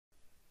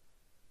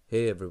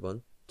Hey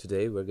everyone,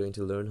 today we're going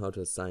to learn how to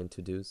assign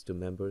to-dos to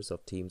members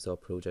of teams or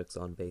projects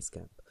on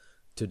Basecamp.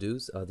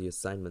 To-dos are the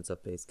assignments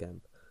of Basecamp.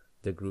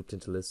 They're grouped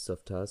into lists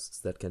of tasks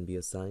that can be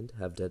assigned,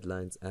 have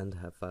deadlines, and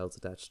have files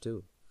attached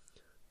too.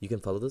 You can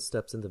follow the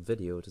steps in the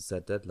video to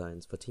set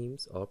deadlines for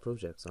teams or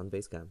projects on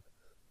Basecamp.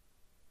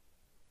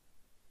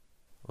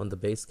 On the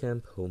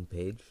Basecamp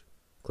homepage,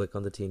 click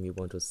on the team you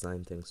want to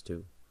assign things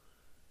to.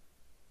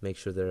 Make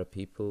sure there are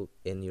people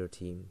in your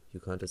team.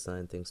 You can't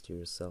assign things to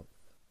yourself.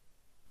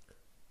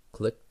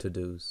 Click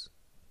To-Dos.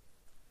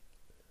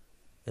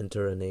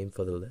 Enter a name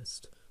for the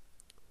list.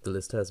 The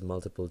list has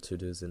multiple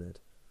to-dos in it.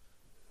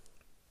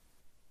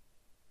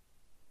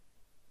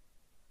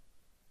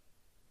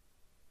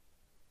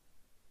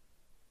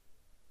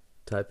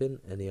 Type in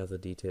any other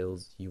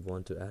details you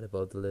want to add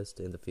about the list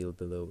in the field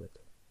below it.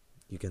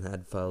 You can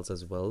add files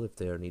as well if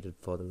they are needed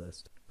for the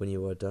list. When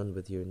you are done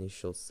with your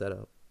initial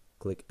setup,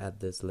 click Add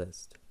this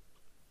list.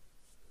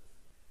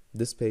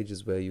 This page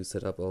is where you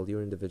set up all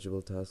your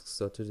individual tasks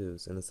or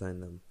to-dos and assign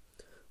them.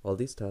 All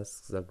these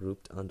tasks are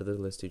grouped under the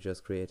list you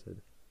just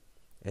created.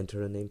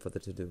 Enter a name for the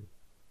to-do.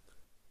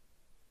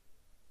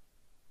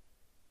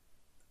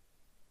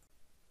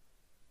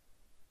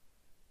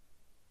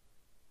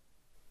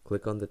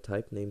 Click on the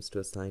Type Names to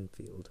Assign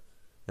field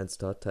and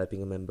start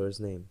typing a member's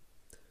name.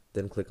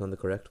 Then click on the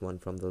correct one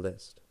from the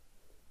list.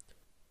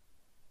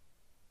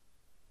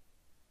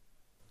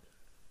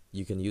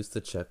 You can use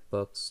the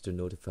checkbox to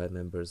notify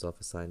members of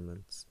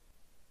assignments.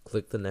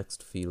 Click the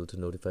next field to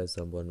notify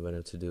someone when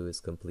a to-do is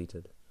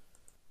completed.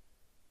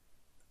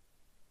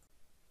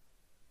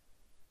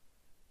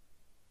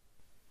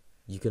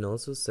 You can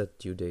also set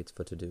due dates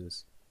for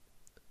to-dos.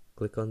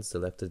 Click on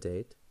Select a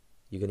Date.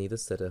 You can either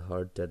set a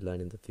hard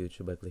deadline in the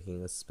future by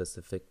clicking a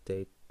specific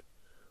date,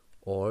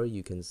 or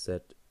you can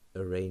set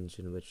a range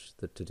in which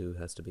the to-do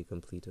has to be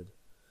completed.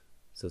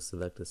 So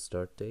select a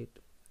start date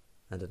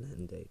and an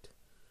end date.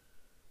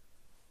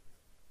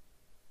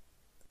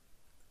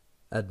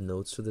 Add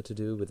notes to the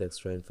to-do with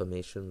extra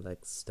information like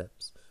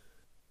steps.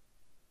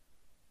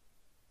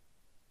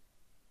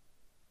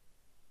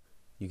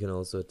 You can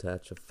also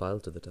attach a file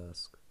to the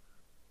task.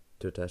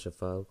 To attach a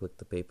file, click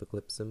the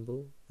paperclip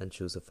symbol and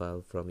choose a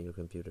file from your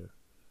computer.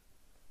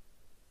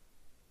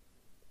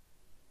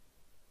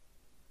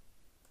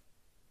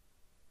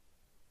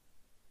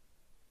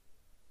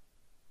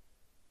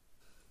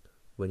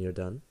 When you're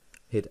done,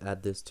 hit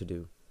Add this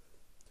to-do.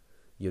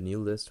 Your new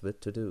list with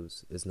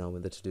to-dos is now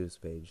in the to-dos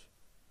page.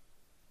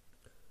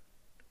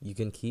 You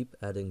can keep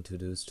adding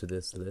to-dos to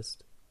this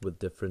list with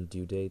different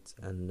due dates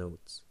and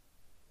notes.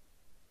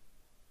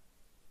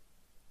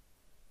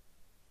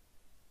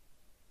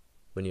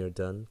 When you're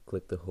done,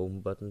 click the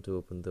Home button to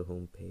open the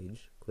home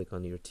page. Click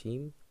on your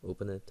team,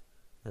 open it,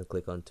 and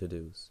click on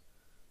To-Dos.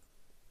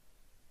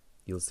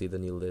 You'll see the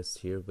new list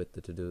here with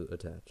the to-do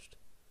attached.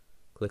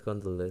 Click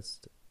on the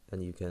list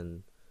and you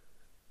can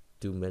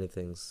do many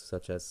things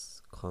such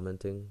as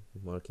commenting,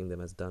 marking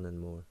them as done, and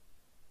more.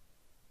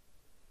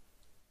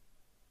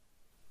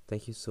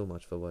 Thank you so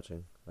much for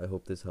watching. I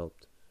hope this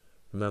helped.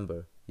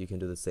 Remember, you can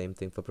do the same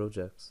thing for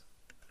projects.